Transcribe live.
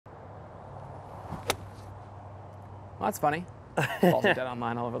Well, that's funny. Balls are dead on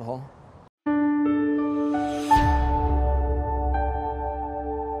line all over the hole.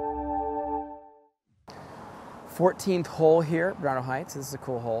 14th hole here, Brownell Heights. This is a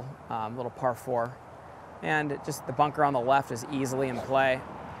cool hole, little par 4. And just the bunker on the left is easily in play.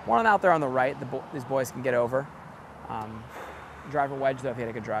 One out there on the right, these boys can get over. Driver wedge, though, if he had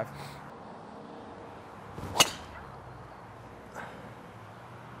a good drive.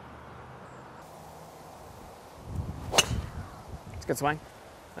 It's a good swing.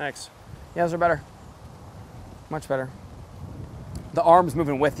 Thanks. Yeah, those are better. Much better. The arms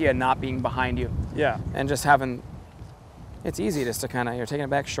moving with you and not being behind you. Yeah. And just having, it's easy just to kind of, you're taking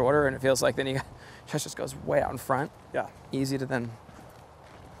it back shorter and it feels like then you just goes way out in front. Yeah. Easy to then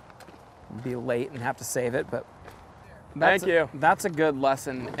be late and have to save it, but thank you. That's a good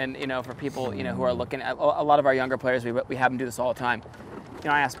lesson, and for people who are looking at a lot of our younger players, we have them do this all the time.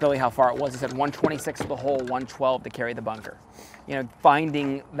 I asked Billy how far it was. He said 126 to the hole, 112 to carry the bunker.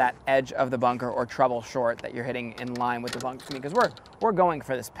 Finding that edge of the bunker or treble short that you're hitting in line with the bunker. Because we're going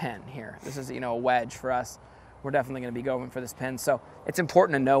for this pin here. This is a wedge for us. We're definitely going to be going for this pin. So it's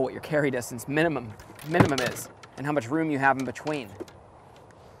important to know what your carry distance minimum is and how much room you have in between.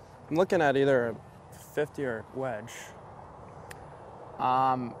 I'm looking at either a 50 or wedge.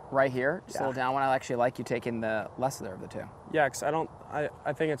 Right here, just a little down one. I actually like you taking the lesser of the two. Yeah, because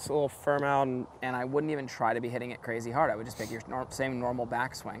I think it's a little firm out. And I wouldn't even try to be hitting it crazy hard. I would just take your same normal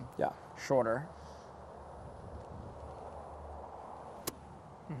backswing. Yeah. Shorter.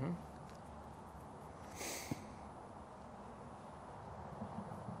 Mm-hmm.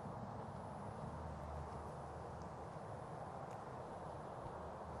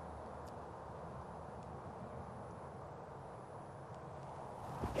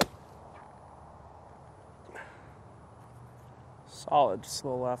 Solid, just a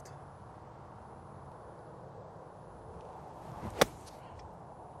little left.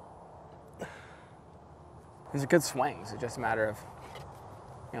 These are good swings. It's just a matter of,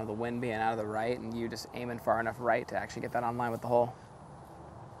 the wind being out of the right and you just aiming far enough right to actually get that on line with the hole.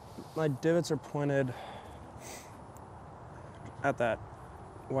 My divots are pointed at that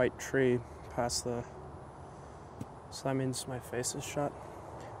white tree past the, so that means my face is shut.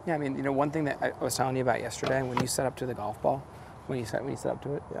 Yeah, one thing that I was telling you about yesterday, when you set up to the golf ball, when you set up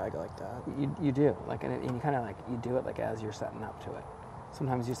to it, yeah, I go like that. You do, and you kind of you do it as you're setting up to it.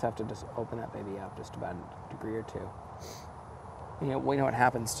 Sometimes you just have to just open that baby up just about a degree or two. What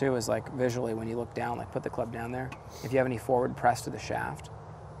happens too is visually when you look down, put the club down there. If you have any forward press to the shaft,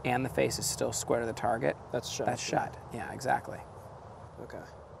 and the face is still square to the target, that's shut. That's shut. Yeah, exactly. Okay.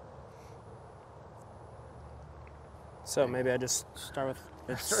 So maybe I just start with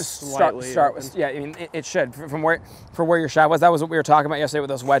it slightly. Start with, yeah. It should for where your shot was. That was what we were talking about yesterday with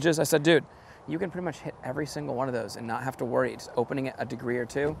those wedges. I said, dude, you can pretty much hit every single one of those and not have to worry. Just opening it a degree or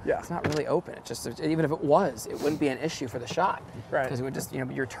two. Yeah. It's not really open. It's just even if it was, it wouldn't be an issue for the shot. Right. Because it would just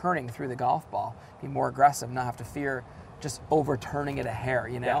you're turning through the golf ball, be more aggressive, not have to fear just overturning it a hair.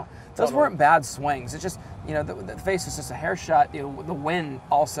 Yeah, those totally. weren't bad swings. It's just the face is just a hair shot. The wind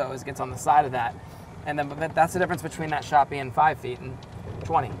also gets on the side of that. And then but that's the difference between that shot being 5 feet and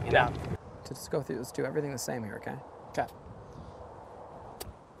 20. Yeah. So just go through. Let's do everything the same here, okay? Okay.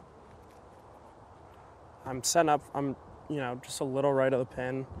 I'm setting up. I'm just a little right of the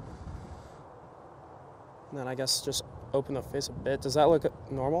pin. And then I guess just open the face a bit. Does that look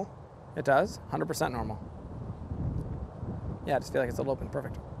normal? It does. 100% normal. Yeah, I just feel like it's a little open.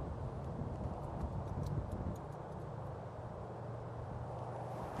 Perfect.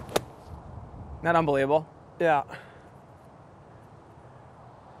 Isn't that unbelievable? Yeah.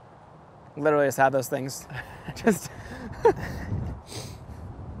 Literally just had those things. Just.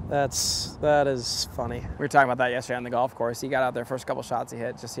 That is funny. We were talking about that yesterday on the golf course. He got out there, first couple shots he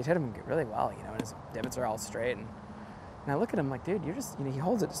hit hit them really well, and his divots are all straight. And I look at him like, dude, you're just, he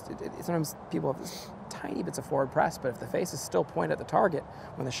holds it. Sometimes people have this tiny bits of forward press, but if the face is still pointed at the target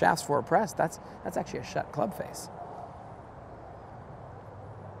when the shaft's forward pressed, that's actually a shut club face.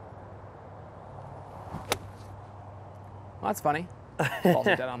 Well, that's funny. Balls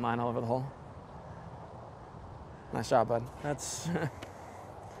are dead on line all over the hole. Nice job, bud. That's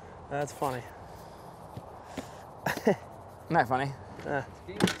funny. Isn't that funny?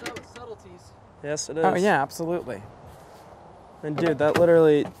 Subtleties. Yes, it is. Oh, yeah, absolutely. And dude, that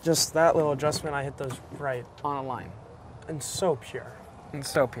literally, just that little adjustment, I hit those right. On a line. And so pure. And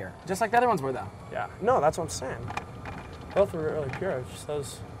so pure. Just like the other ones were, though. Yeah. No, that's what I'm saying. Both were really pure. It's just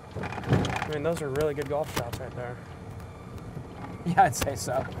those, those are really good golf shots right there. Yeah, I'd say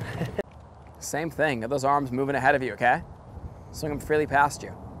so. Same thing. Those arms moving ahead of you, okay? Swing them freely past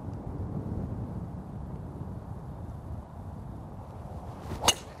you.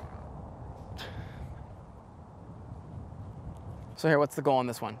 So here, what's the goal on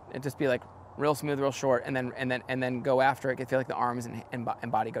this one? It just be like real smooth, real short, and then go after it. I feel like the arms and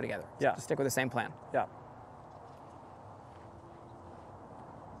body go together. So Yeah. just stick with the same plan. Yeah.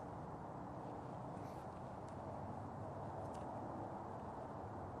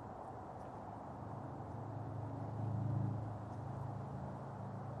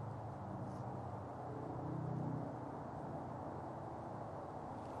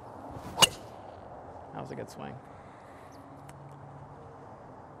 That was a good swing.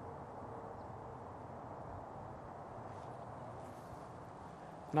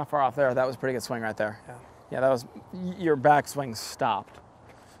 Not far off there. That was a pretty good swing right there. Yeah. Yeah, that was, your backswing stopped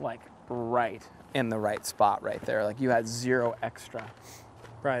like right in the right spot right there. Like you had zero extra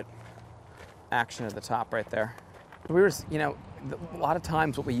Right. action at the top right there. We were, you know, a lot of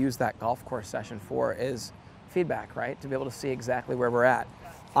times what we use that golf course session for is feedback, right? To be able to see exactly where we're at.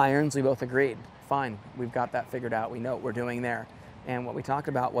 Irons, we both agreed. Fine, we've got that figured out. We know what we're doing there. And what we talked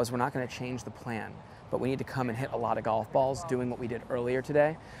about was we're not going to change the plan, but we need to come and hit a lot of golf balls doing what we did earlier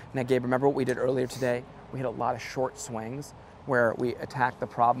today. Now, Gabe, remember what we did earlier today? We hit a lot of short swings where we attacked the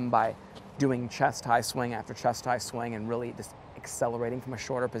problem by doing chest high swing after chest high swing and really just accelerating from a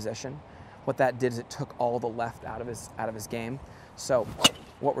shorter position. What that did is it took all the left out of his game. So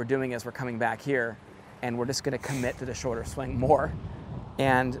what we're doing is we're coming back here and we're just going to commit to the shorter swing more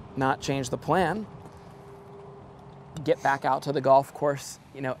and not change the plan. Get back out to the golf course,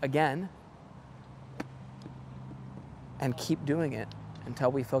 you know, again, and keep doing it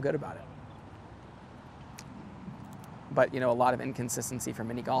until we feel good about it. But, you know, a lot of inconsistency for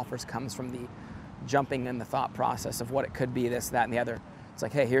many golfers comes from the jumping in the thought process of what it could be, this, that, and the other. It's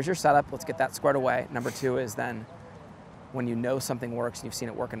like, hey, here's your setup. Let's get that squared away. Number two is then when you know something works and you've seen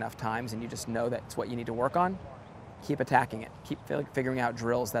it work enough times and you just know that's what you need to work on, keep attacking it. Keep figuring out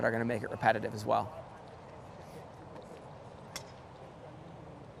drills that are going to make it repetitive as well.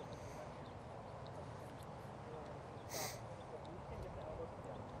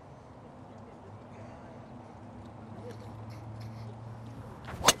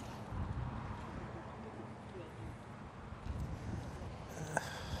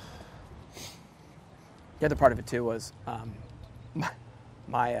 The other part of it too was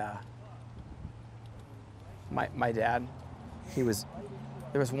my dad. There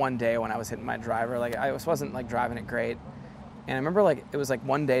was one day when I was hitting my driver, like I wasn't like driving it great, and I remember like it was like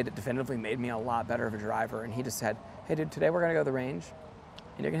one day that definitively made me a lot better of a driver. And he just said, "Hey, dude, today we're gonna go to the range,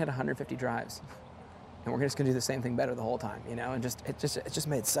 and you're gonna hit 150 drives, and we're just gonna do the same thing better the whole time, you know." And it just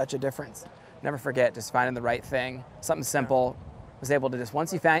made such a difference. Never forget, just finding the right thing, something simple. Was able to just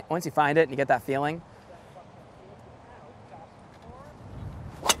once you find it and you get that feeling.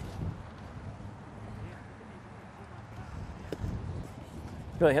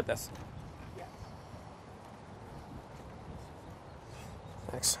 Really hit this.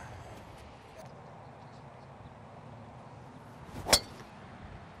 Thanks.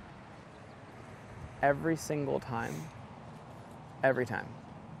 Every single time, I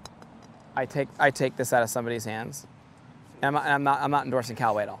take this out of somebody's hands, and I'm not endorsing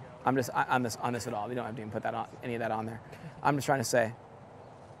Callaway at all. I'm just on this at all. You don't have to even put that on, any of that on there. I'm just trying to say,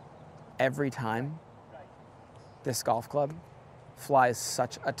 every time this golf club flies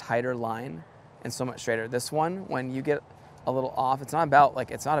such a tighter line and so much straighter. This one, when you get a little off, it's not about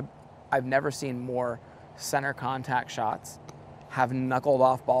like, I've never seen more center contact shots have knuckled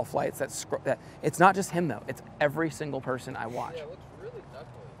off ball flights that it's not just him though, it's every single person I watch. Yeah, it looks really knuckly.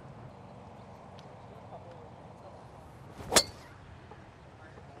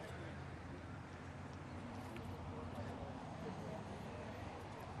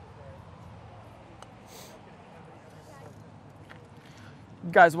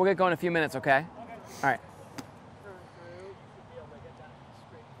 Guys, we'll get going in a few minutes, okay? All right.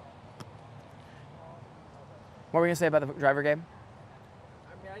 What were we gonna say about the driver, Gabe?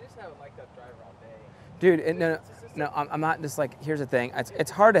 I mean, I just haven't liked that driver all day. Dude, no, I'm not just like, here's the thing.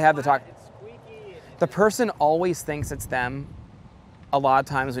 It's hard to have the talk. It's squeaky. The person always thinks it's them a lot of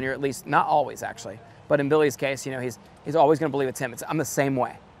times when you're at least, not always actually, but in Billy's case, you know, he's always gonna believe it's him. I'm the same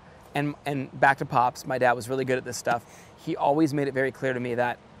way. And back to Pops, my dad was really good at this stuff. He always made it very clear to me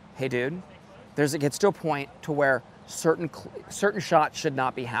that, hey dude, it gets to a point to where certain shots should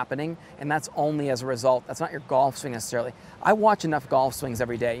not be happening, and that's only as a result. That's not your golf swing necessarily. I watch enough golf swings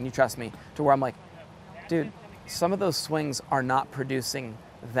every day, and you trust me, to where I'm like, dude, some of those swings are not producing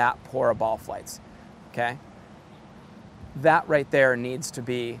that poor of ball flights, okay? That right there needs to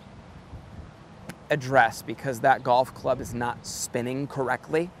be addressed because that golf club is not spinning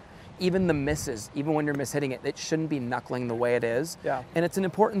correctly. even the misses, even when you're mishitting it, it shouldn't be knuckling the way it is. Yeah. And it's an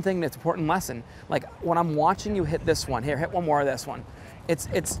important thing, it's an important lesson. Like when I'm watching you hit this one, here, hit one more of this one. It's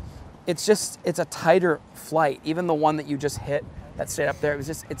a tighter flight. Even the one that you just hit that stayed up there,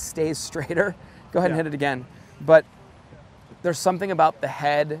 it stays straighter. Go ahead and hit it again. But there's something about the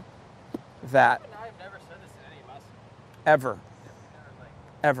head that I've never said this to any of us.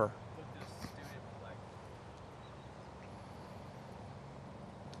 ever. Look this student like.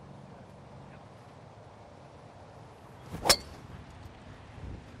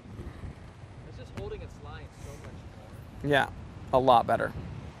 It's just holding its line so much more. Yeah, a lot better.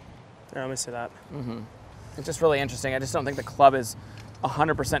 Yeah, let me see that. It's just really interesting. I just don't think the club is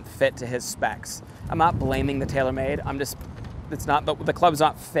 100% fit to his specs. I'm not blaming the TaylorMade. It's not, the club's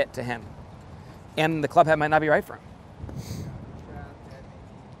not fit to him. And the club head might not be right for him.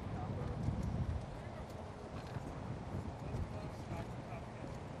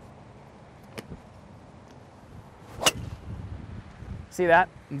 See that?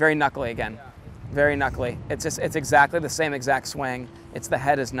 Very knuckly again. Very knuckly. It's exactly the same exact swing. It's the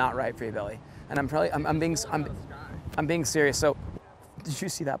head is not right for you, Billy. And I'm being serious. So, did you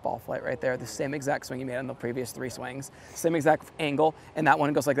see that ball flight right there? The same exact swing you made on the previous 3 swings. Same exact angle, and that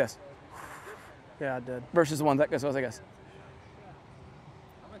one goes like this. Yeah, I did. Versus the one that goes like this.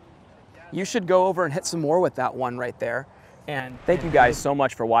 You should go over and hit some more with that one right there. And thank you guys so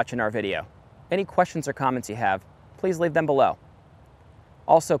much for watching our video. Any questions or comments you have, please leave them below.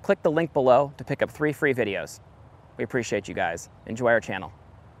 Also, click the link below to pick up 3 free videos. We appreciate you guys. Enjoy our channel.